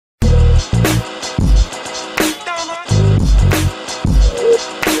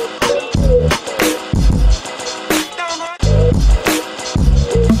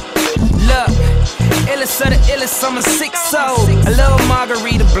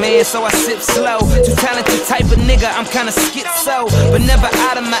blend, so I sip slow. Too talented type of nigga, I'm kinda schizo, but never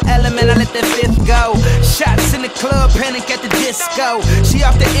out of my element, I let that fifth go. Shots in the club, panic at the disco. She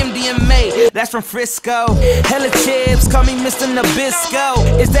off the MDMA, that's from Frisco. Hella chips, call me Mr. Nabisco.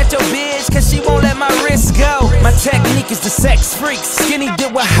 Is that your bitch? Cause she won't let my wrist go. My technique is the sex freaks, skinny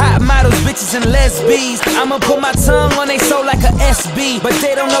dip with hot models, bitches and lesbies. I'ma put my tongue on they soul like a SB, but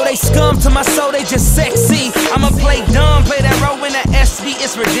they don't know they scum to my soul, they just sexy. I'ma play dumb, play that role in a SB,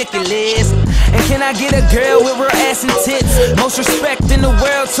 it's ridiculous. And can I get a girl with real ass and tits? Most respect in the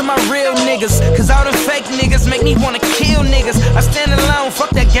world to my real niggas, cause all them fake niggas make me wanna kill niggas. I stand alone,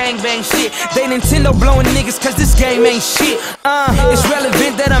 fuck that gangbang shit. They Nintendo blowing niggas cause this game ain't shit. It's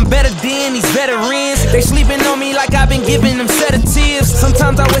relevant that I'm better than these veterans. They sleeping on me like I've been giving them sedatives.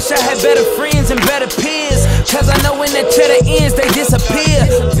 Sometimes I wish I had better friends and better peers, cause I know when that cheddar ends, they disappear.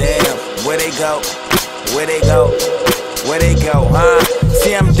 Damn, where they go? Where they go? Where they go, huh?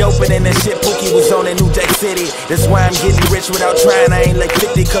 See, I'm doper than that shit Pookie was on in New Jack City. That's why I'm getting rich without trying. I ain't like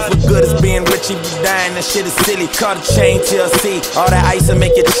 50, cause what good is being rich if you dying? That shit is silly. Call the chain TLC, all that ice will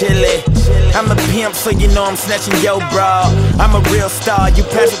make it chilly. I'm a pimp, so you know I'm snatching yo, bro. I'm a real star, you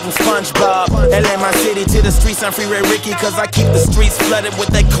Patrick from SpongeBob. LA my city, to the streets, I'm Free Ray Ricky, cause I keep the streets flooded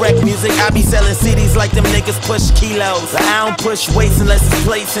with that crack music. I be selling CDs like them niggas push kilos. I don't push weights unless it's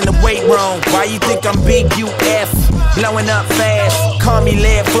plates in the weight room. Why you think I'm big UF? Blowing up fast, call me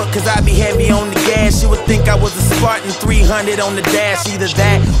lead foot cause I be heavy on the gas. You would think I was a Spartan 300 on the dash. Either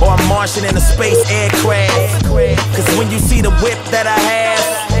that or I'm Martian in a space aircraft. Cause when you see the whip that I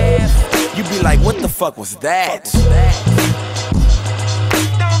have, you be like, what the fuck was that?